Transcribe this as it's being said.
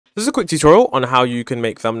This is a quick tutorial on how you can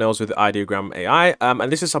make thumbnails with Ideogram AI,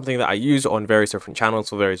 and this is something that I use on various different channels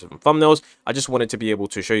for various different thumbnails. I just wanted to be able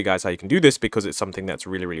to show you guys how you can do this because it's something that's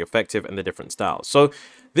really, really effective in the different styles. So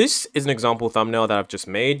this is an example thumbnail that I've just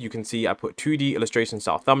made. You can see I put 2D illustration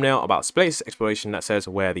style thumbnail about space exploration that says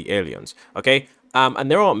 "Where are the aliens?" Okay,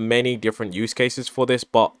 and there are many different use cases for this,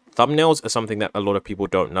 but thumbnails are something that a lot of people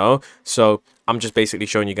don't know. So I'm just basically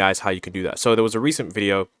showing you guys how you can do that. So there was a recent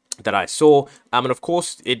video that I saw, and of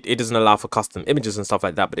course it doesn't allow for custom images and stuff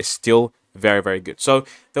like that, but it's still very, very good. So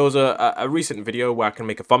there was a recent video where I can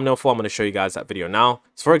make a thumbnail for. I'm going to show you guys that video now.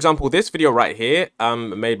 So for example, this video right here,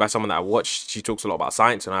 made by someone that I watched. She talks a lot about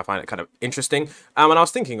science and I find it kind of interesting. And I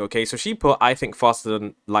was thinking, okay, so she put, I think faster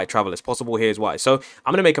than light travel is possible. Here's why. So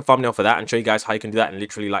I'm going to make a thumbnail for that and show you guys how you can do that in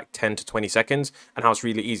literally like 10 to 20 seconds and how it's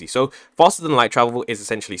really easy. So faster than light travel is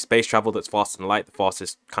essentially space travel that's faster than light, the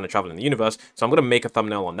fastest kind of travel in the universe. So I'm going to make a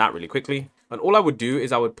thumbnail on that really quickly. And all I would do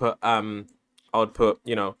is I would put,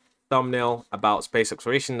 you know, thumbnail about space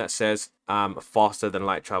exploration that says faster than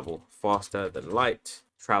light travel,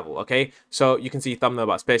 okay, so you can see thumbnail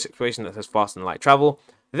about space exploration that says faster than light travel.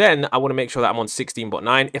 Then I want to make sure that I'm on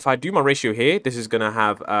 16:9. If I do my ratio here, this is going to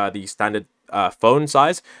have the standard phone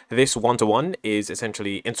size. This 1:1 is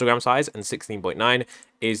essentially Instagram size, and 16:9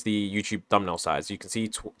 is the YouTube thumbnail size. You can see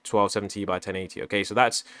 1270 by 1080. Okay, so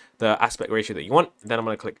that's the aspect ratio that you want. Then I'm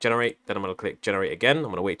going to click generate. Then I'm going to click generate again. I'm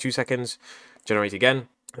going to wait 2 seconds, generate again.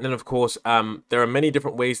 And then, of course, there are many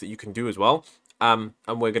different ways that you can do as well. And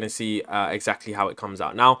we're going to see exactly how it comes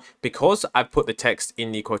out. Now, because I've put the text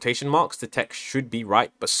in the quotation marks, the text should be right,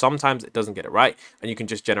 but sometimes it doesn't get it right, and you can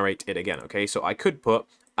just generate it again, okay? So I could put,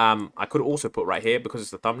 I could also put right here, because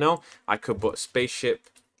it's the thumbnail, I could put spaceship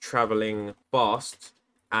traveling fast,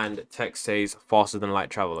 and text says faster than light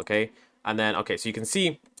travel, okay? And then, okay, so you can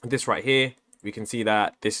see this right here. We can see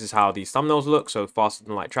that this is how these thumbnails look. So faster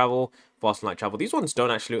than light travel, faster than light travel. These ones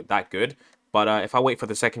don't actually look that good. But if I wait for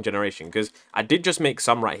the second generation, because I did just make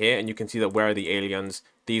some right here, and you can see that where are the aliens,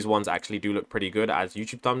 these ones actually do look pretty good as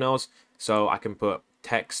YouTube thumbnails. So I can put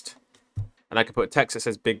text, and I can put text that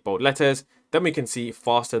says big bold letters. Then we can see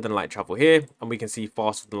faster than light travel here, and we can see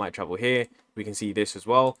faster than light travel here. We can see this as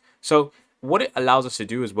well. So what it allows us to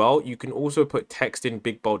do as well, you can also put text in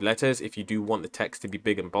big bold letters if you do want the text to be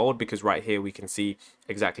big and bold, because right here we can see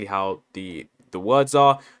exactly how the words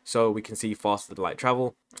are. So we can see faster than light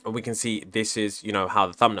travel, and we can see this is, you know, how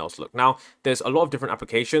the thumbnails look. Now there's a lot of different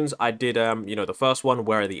applications. I did you know, the first one,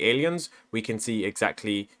 where are the aliens, we can see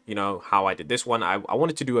exactly, you know, how I did this one. I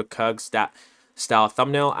wanted to do a Kyrgyzstan style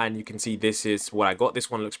thumbnail, and you can see this is what I got. This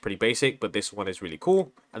one looks pretty basic, but this one is really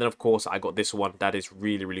cool. And then of course I got this one that is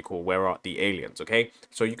really, really cool, where are the aliens, okay?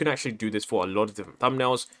 So you can actually do this for a lot of different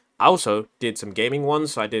thumbnails. I also did some gaming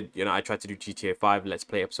ones. So I did, you know, I tried to do GTA 5 Let's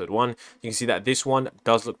Play episode 1. You can see that this one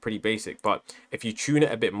does look pretty basic, but if you tune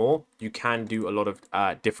it a bit more, you can do a lot of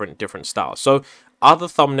different styles. So other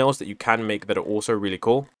thumbnails that you can make that are also really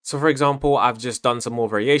cool. So for example, I've just done some more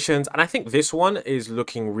variations, and I think this one is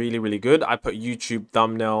looking really, really good. I put YouTube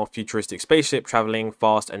thumbnail, futuristic spaceship traveling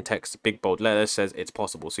fast, and text big bold letters says it's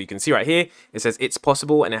possible. So you can see right here, it says it's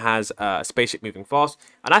possible, and it has a spaceship moving fast.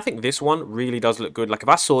 And I think this one really does look good. Like if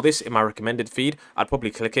I saw this in my recommended feed, I'd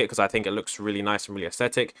probably click it because I think it looks really nice and really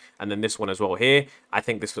aesthetic. And then this one as well here, I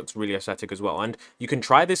think this looks really aesthetic as well. And you can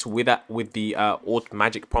try this with the auto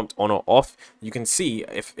magic prompt on or off. You can see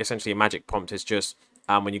if essentially a magic prompt is just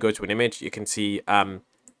when you go to an image, you can see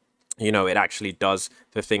you know, it actually does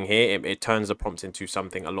the thing here. It turns the prompt into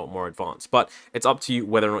something a lot more advanced, but it's up to you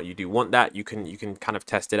whether or not you do want that. You can kind of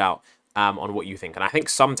test it out on what you think. And I think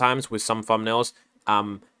sometimes with some thumbnails,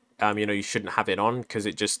 you know, you shouldn't have it on because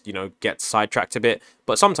it just, you know, gets sidetracked a bit,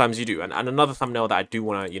 but sometimes you do. And another thumbnail that I do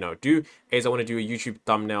want to, you know, do is I want to do a YouTube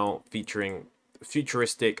thumbnail featuring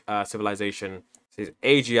futuristic civilization. It says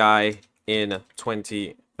AGI in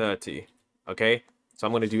 2030. Okay, so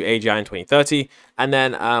I'm going to do AGI in 2030, and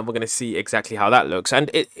then we're going to see exactly how that looks.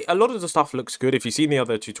 And a lot of the stuff looks good. If you've seen the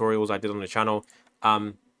other tutorials I did on the channel,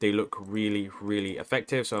 they look really, really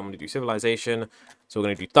effective. So I'm going to do civilization. So we're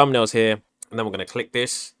going to do thumbnails here, and then we're going to click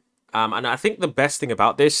this. And I think the best thing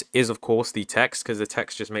about this is, of course, the text, because the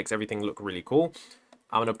text just makes everything look really cool.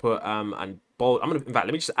 I'm going to put and bold. In fact,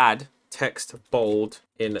 let me just add text bold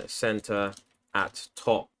in center at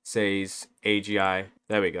top says AGI.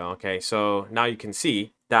 There we go. Okay, so now you can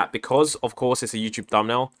see that because, of course, it's a YouTube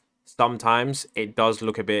thumbnail, sometimes it does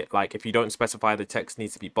look a bit like if you don't specify the text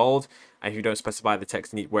needs to be bold, and if you don't specify the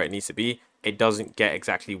text where it needs to be, it doesn't get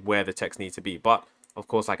exactly where the text needs to be. But of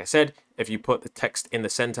course, like I said, if you put the text in the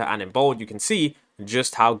center and in bold, you can see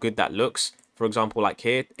just how good that looks. For example, like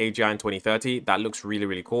here, AGI in 2030, that looks really,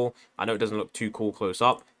 really cool. I know it doesn't look too cool close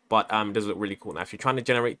up, but it does look really cool. Now, if you're trying to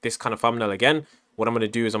generate this kind of thumbnail again, what I'm going to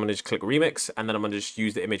do is I'm going to just click remix, and then I'm going to just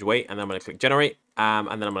use the image weight, and then I'm going to click generate, and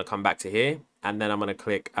then I'm going to come back to here, and then I'm going to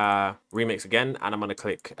click remix again, and I'm going to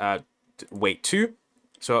click weight 2.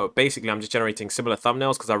 So basically I'm just generating similar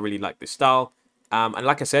thumbnails because I really like this style. And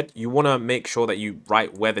like I said, you want to make sure that you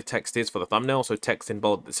write where the text is for the thumbnail. So text in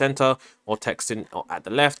bold at the center, or text in at the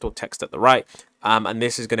left, or text at the right. And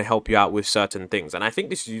this is going to help you out with certain things. And I think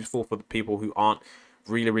this is useful for the people who aren't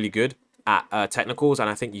really good at technicals. And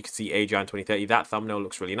I think you can see AGI in 2030. That thumbnail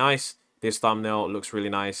looks really nice. This thumbnail looks really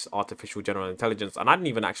nice. Artificial general intelligence. And I didn't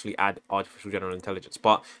even actually add artificial general intelligence.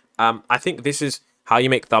 But I think this is how you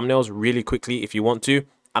make thumbnails really quickly if you want to.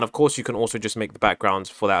 And of course, you can also just make the backgrounds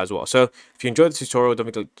for that as well. So if you enjoyed the tutorial, don't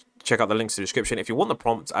forget to check out the links in the description. If you want the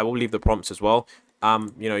prompts, I will leave the prompts as well.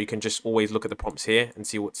 You know, you can just always look at the prompts here and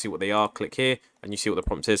see what they are. Click here and you see what the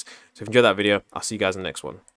prompt is. So if you enjoyed that video, I'll see you guys in the next one.